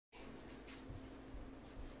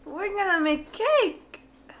We're gonna make cake.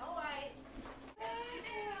 Alright.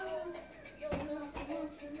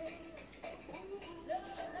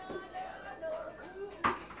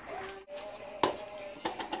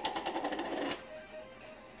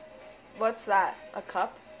 What's that? A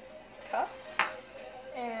cup? Cup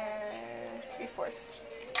and 3/4.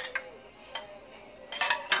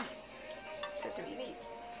 So 3 of these.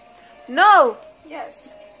 No! Yes.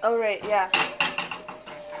 Oh, right, yeah.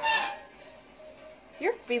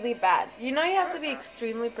 You're really bad. You know you have to be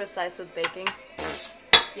extremely precise with baking.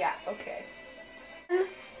 Yeah, okay.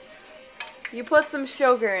 You put some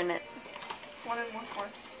sugar in it. 1 1/4.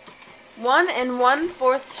 1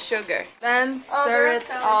 1/4 sugar. Then stir it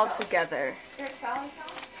all together. There's salad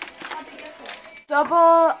sauce? How'd they get there?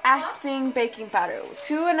 Double acting baking powder.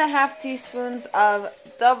 2.5 teaspoons of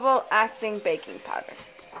double acting baking powder.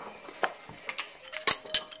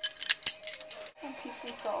 1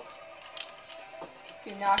 teaspoon salt.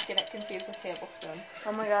 Do not get it confused with tablespoon.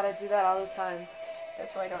 Oh my god, I do that all the time.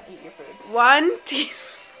 That's why I don't eat your food. 1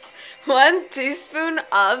 teaspoon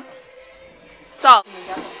of salt.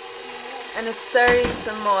 And it's stirring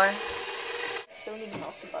some more. So we need to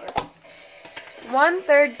melt some butter.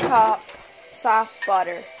 1/3 cup soft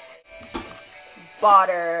butter.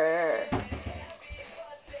 Butter.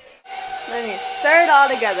 Then you stir it all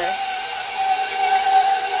together.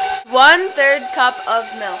 1/3 cup of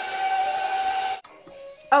milk.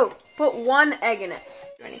 Oh, put 1 egg in it.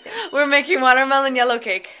 Do anything. We're making watermelon yellow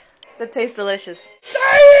cake. That tastes delicious.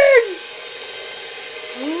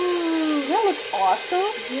 Ooh, that looks awesome.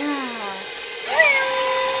 Yeah.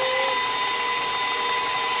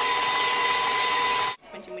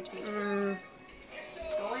 It's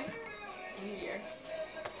going in here.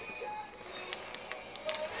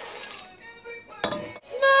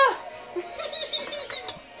 Nah.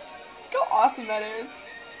 Look how awesome that is.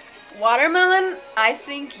 Watermelon, I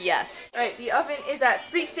think yes. Alright, the oven is at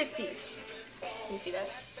 350. Can you see that?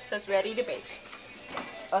 So it's ready to bake.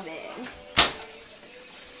 Oven.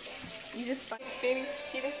 You just find this, baby.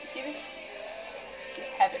 See this? You see this? This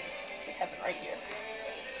is heaven. This is heaven right here.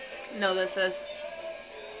 No, this is.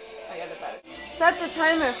 Oh yeah, the butter. Set the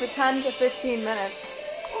timer for 10 to 15 minutes.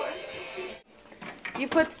 Or just 2. You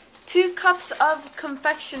put 2 cups of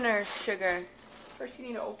confectioner sugar. First you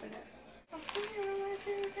need to open it.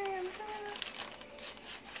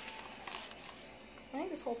 I think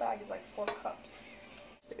this whole bag is like 4 cups.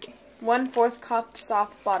 1/4 cup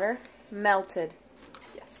soft butter, melted.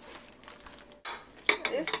 Yes.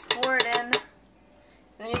 This, pour it in.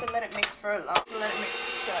 Then you have to let it mix for a long time.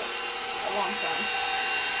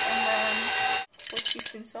 And then 4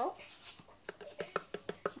 teaspoons salt.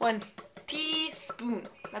 1 teaspoon.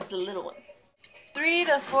 That's the little one. 3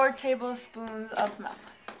 to 4 tablespoons of milk.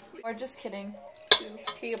 Or just kidding. 2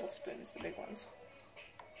 tablespoons, the big ones.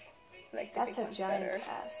 Like the That's big a ones giant better.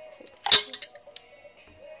 ass tablespoon.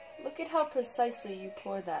 Look at how precisely you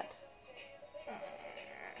pour that.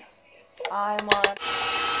 I want.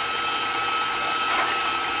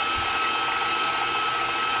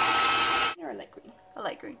 Or light green. I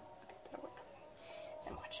like green. Okay, that'll work.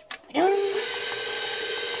 And watch.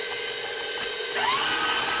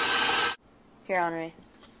 Here, Henri.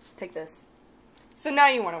 Take this. So now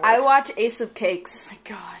you want to work. I watch Ace of Cakes. Oh my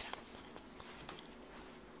god.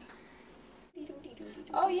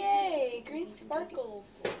 Oh yay! Green sparkles.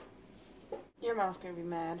 Your mom's gonna be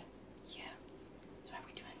mad. Yeah. So why are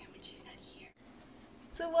we doing it when she's not here?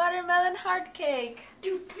 It's a watermelon heart cake.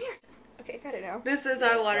 Dude, come here. Okay, got it now. This is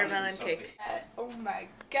our watermelon cake. Oh my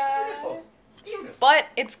god. Beautiful. Beautiful. But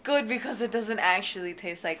it's good because it doesn't actually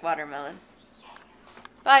taste like watermelon.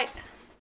 Bye.